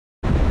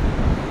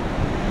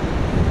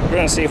We're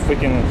going to see if we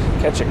can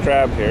catch a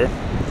crab here.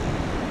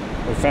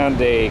 We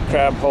found a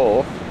crab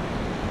hole.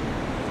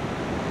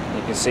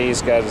 You can see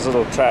he's got his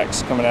little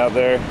tracks coming out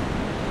there.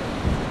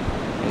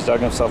 He's dug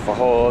himself a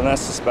hole, and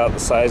that's just about the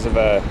size of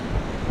a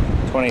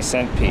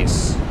 20-cent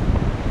piece.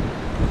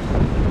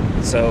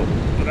 So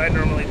what I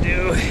normally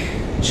do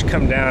is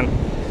come down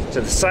to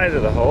the side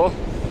of the hole.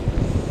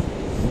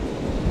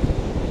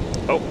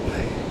 Oh.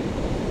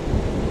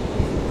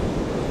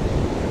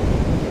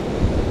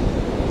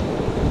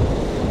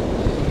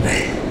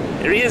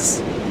 There he is.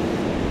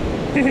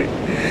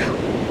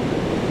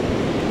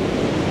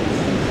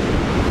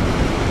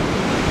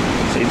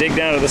 So you dig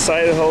down to the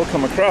side of the hole,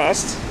 come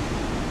across,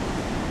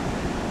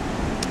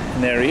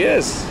 and there he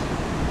is.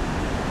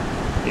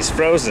 He's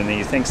frozen.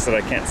 He thinks that I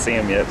can't see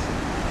him yet.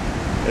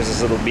 There's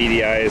his little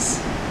beady eyes.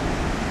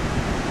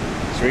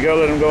 So we go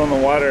let him go in the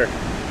water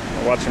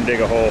and watch him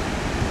dig a hole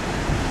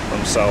for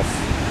himself.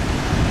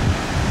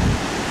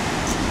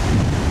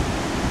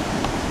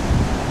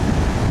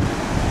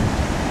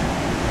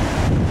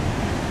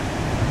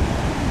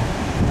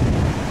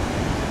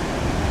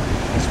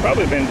 It's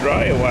probably been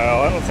dry a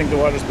while. I don't think the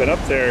water's been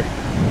up there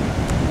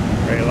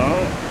very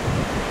long.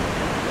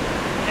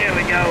 Here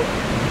we go.